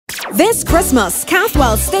This Christmas,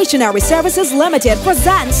 Cathwills Stationery Services Limited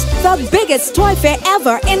presents the biggest toy fair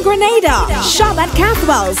ever in Grenada. Shop at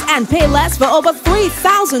Cathwills and pay less for over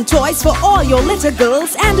 3,000 toys for all your little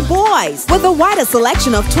girls and boys. With a wider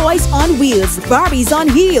selection of toys on wheels, Barbies on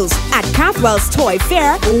heels. At Cathwills Toy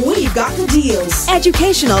Fair, we've got the deals.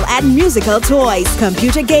 Educational and musical toys,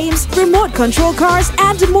 computer games, remote control cars,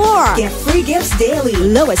 and more. Get free gifts daily,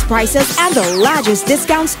 lowest prices, and the largest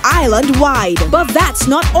discounts island-wide. But that's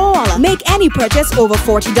not all. Make any purchase over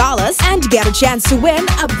 $40 and get a chance to win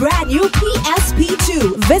a brand new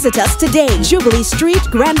PSP2. Visit us today, Jubilee Street,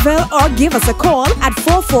 Grenville, or give us a call at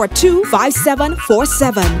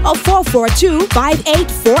 442-5747 or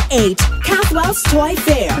 442-5848. Cathwills Toy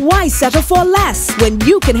Fair. Why settle for less when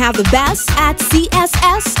you can have the best at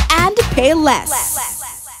CSS and pay less?